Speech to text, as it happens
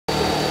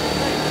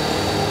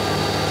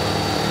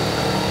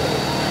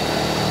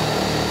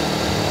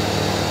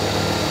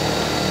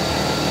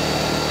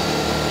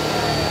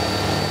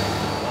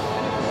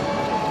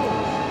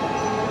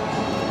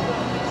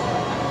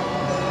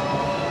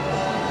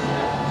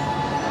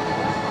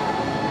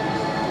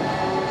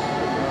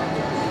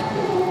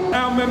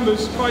our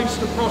members face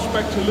the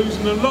prospect of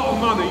losing a lot of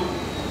money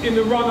in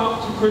the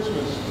run-up to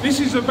Christmas. This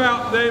is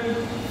about them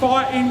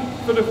fighting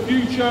for the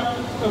future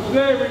of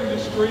their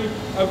industry,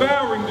 of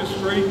our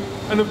industry,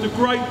 and of the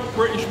great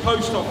British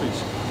Post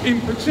Office,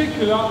 in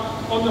particular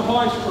on the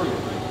High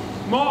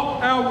Street.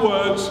 Mark our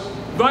words,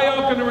 they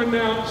are going to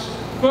announce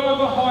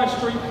further High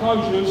Street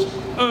closures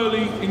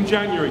early in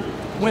January.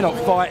 We're not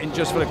fighting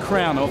just for the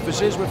Crown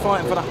offices, we're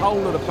fighting for the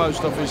whole of the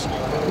Post Office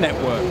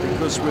network,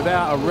 because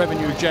without a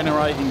revenue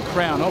generating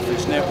Crown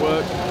office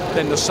network,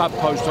 then the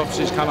sub-post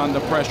offices come under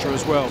pressure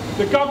as well.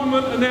 The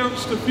government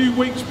announced a few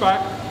weeks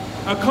back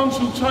a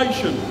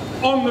consultation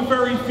on the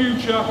very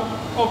future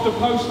of the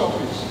Post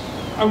Office.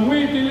 And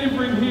we're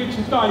delivering here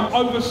today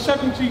over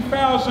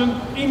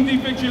 70,000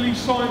 individually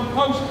signed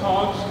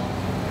postcards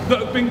that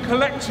have been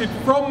collected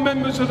from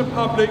members of the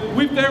public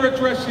with their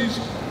addresses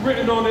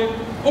written on it,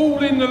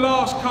 all in the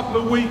last couple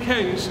of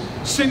weekends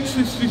since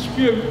this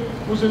dispute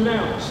was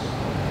announced.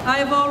 I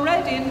have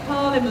already in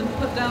Parliament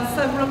put down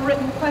several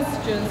written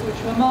questions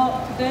which were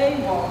marked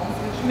day ones,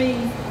 which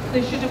means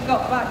they should have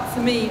got back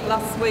to me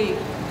last week.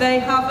 They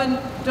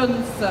haven't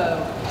done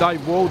so.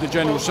 Dave Ward, the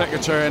General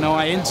Secretary, and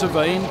I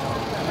intervened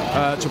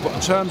to put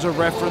terms of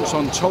reference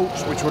on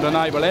talks which would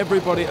enable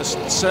everybody to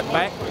sit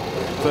back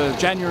for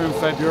January and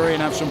February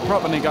and have some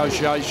proper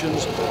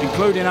negotiations,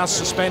 including us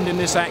suspending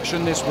this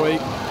action this week.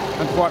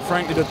 And quite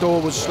frankly, the door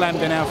was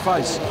slammed in our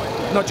face.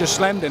 Not just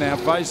slammed in our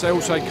face, they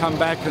also come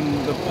back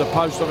and the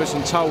Post Office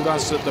and told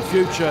us that the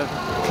future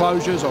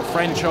closures or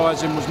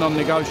franchising was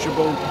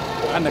non-negotiable,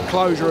 and the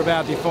closure of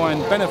our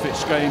defined benefit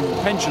scheme,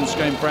 pension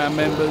scheme for our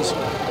members,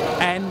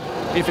 and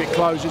if it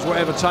closes,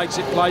 whatever takes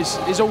its place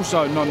is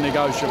also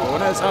non-negotiable.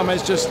 And that's, I mean,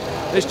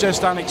 it's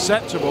just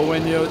unacceptable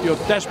when you're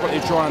desperately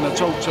trying to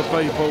talk to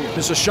people.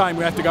 It's a shame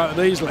we have to go to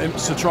these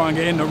lengths to try and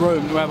get in the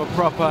room to have a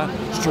proper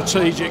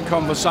strategic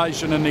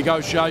conversation and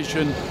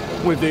negotiation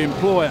with the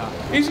employer.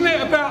 Isn't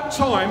it about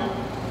time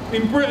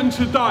in Britain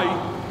today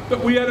that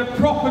we had a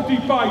proper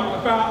debate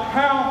about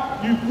how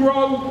you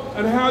grow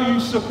and how you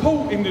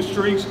support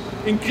industries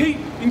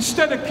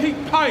instead of keep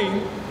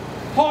paying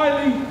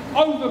highly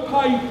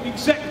overpaid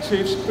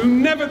executives who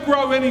never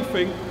grow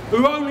anything,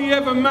 who only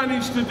ever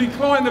manage the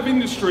decline of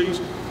industries,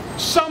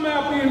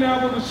 somehow being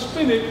able to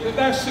spin it that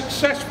they're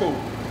successful.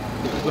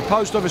 The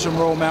Post Office and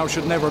Royal Mail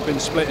should never have been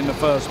split in the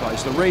first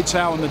place. The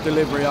retail and the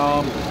delivery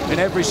arm, in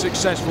every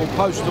successful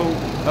postal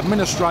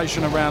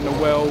administration around the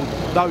world,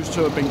 those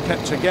two have been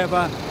kept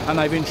together, and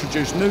they've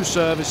introduced new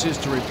services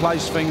to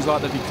replace things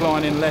like the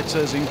decline in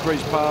letters,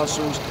 increased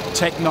parcels,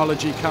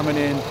 technology coming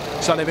in.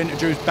 So they've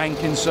introduced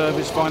banking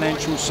service,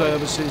 financial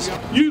services.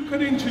 You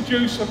could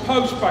introduce a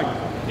post bank.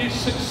 It's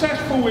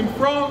successful in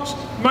France,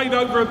 made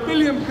over £1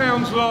 billion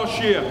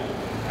last year.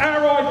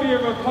 Our idea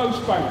of a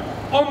post bank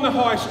on the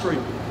high street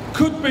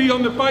could be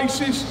on the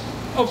basis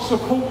of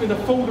supporting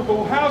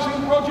affordable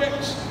housing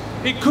projects.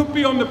 It could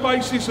be on the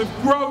basis of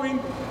growing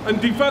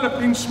and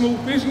developing small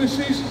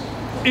businesses.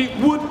 It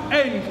would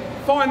end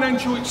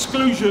financial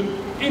exclusion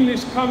in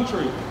this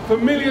country for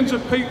millions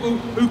of people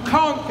who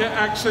can't get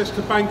access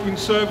to banking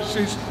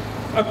services.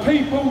 A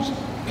People's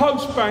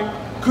Post Bank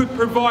could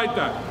provide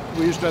that.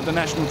 We used to have the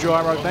National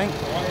Giro Bank,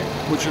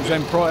 which was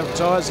then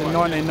privatised in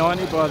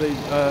 1990 by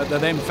the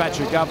then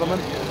Thatcher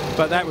government.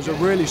 But that was a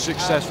really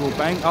successful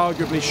bank,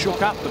 arguably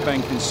shook up the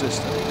banking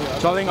system.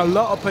 So I think a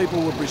lot of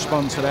people would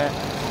respond to that.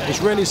 It's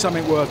really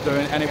something worth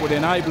doing, and it would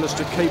enable us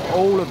to keep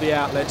all of the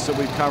outlets that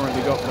we've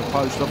currently got for the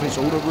Post Office,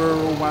 all the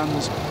rural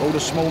ones, all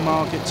the small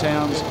market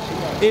towns.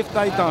 If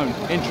they don't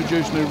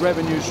introduce new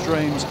revenue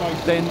streams,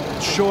 then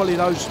surely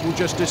those will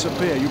just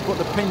disappear. You put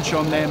the pinch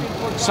on them,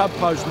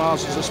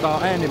 sub-postmasters will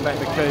start handing back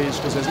the keys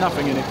because there's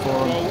nothing in it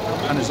for them,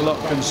 and there's a lot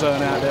of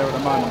concern out there at the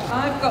moment.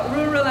 I've got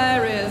rural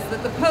areas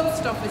that the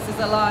Post Office is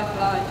a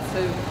lifeline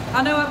to.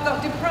 I know I've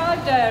got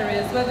deprived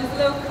areas where there's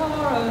low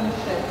car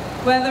ownership,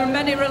 where there are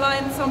many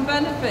reliant on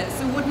benefits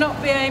who would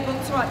not be able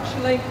to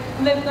actually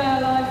live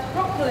their lives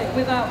properly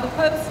without the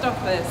Post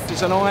Office.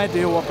 It's an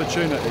ideal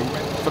opportunity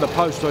for the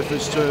Post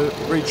Office to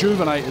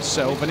rejuvenate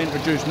itself and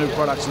introduce new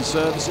products and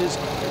services,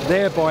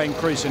 thereby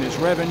increasing its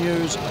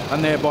revenues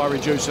and thereby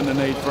reducing the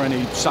need for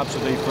any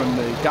subsidy from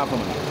the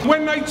government.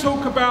 When they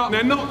talk about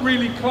they're not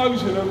really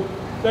closing them,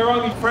 they're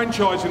only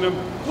franchising them,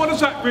 what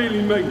does that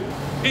really mean?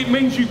 It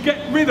means you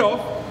get rid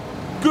of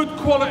good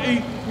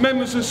quality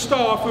members of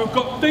staff who have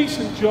got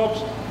decent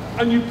jobs,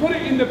 and you put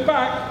it in the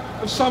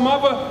back of some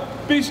other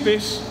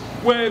business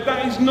where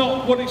that is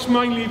not what it's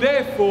mainly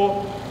there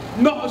for,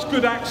 not as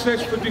good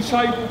access for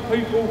disabled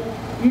people,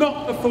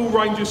 not the full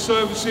range of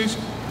services,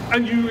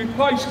 and you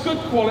replace good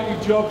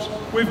quality jobs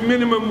with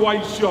minimum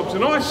wage jobs.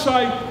 And I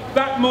say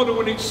that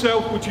model in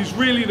itself, which is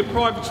really the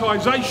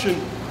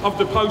privatisation of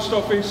the post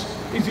office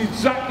is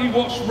exactly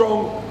what's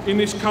wrong in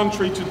this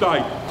country today.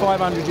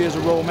 500 years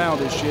of Royal Mail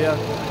this year.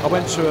 I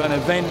went to an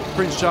event,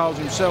 Prince Charles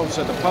himself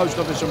said the Post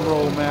Office and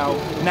Royal Mail,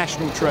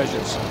 national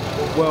treasures.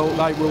 Well,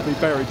 they will be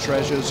buried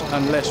treasures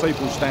unless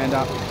people stand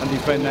up and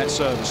defend that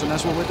service, and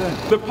that's what we're doing.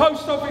 The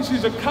Post Office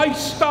is a case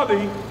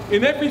study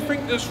in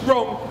everything that's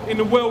wrong in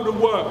the world of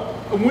work,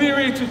 and we're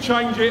here to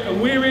change it,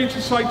 and we're here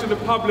to say to the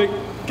public,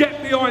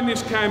 get behind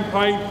this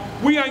campaign.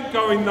 We ain't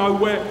going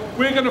nowhere.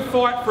 We're going to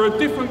fight for a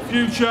different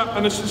future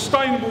and a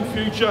sustainable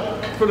future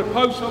for the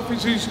post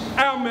offices,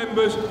 our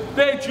members,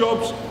 their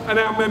jobs and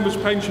our members'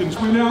 pensions.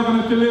 We're now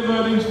going to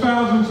deliver these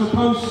thousands of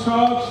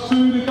postcards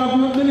to the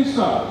government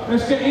minister.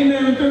 Let's get in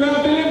there and do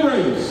our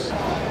deliveries.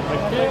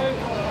 Thank you.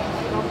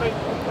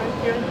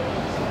 Thank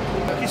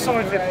you. You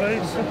sign it,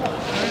 please.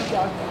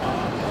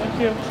 Thank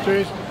you.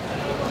 Cheers.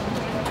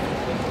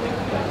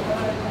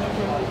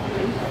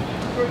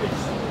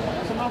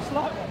 It's a nice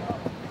lot.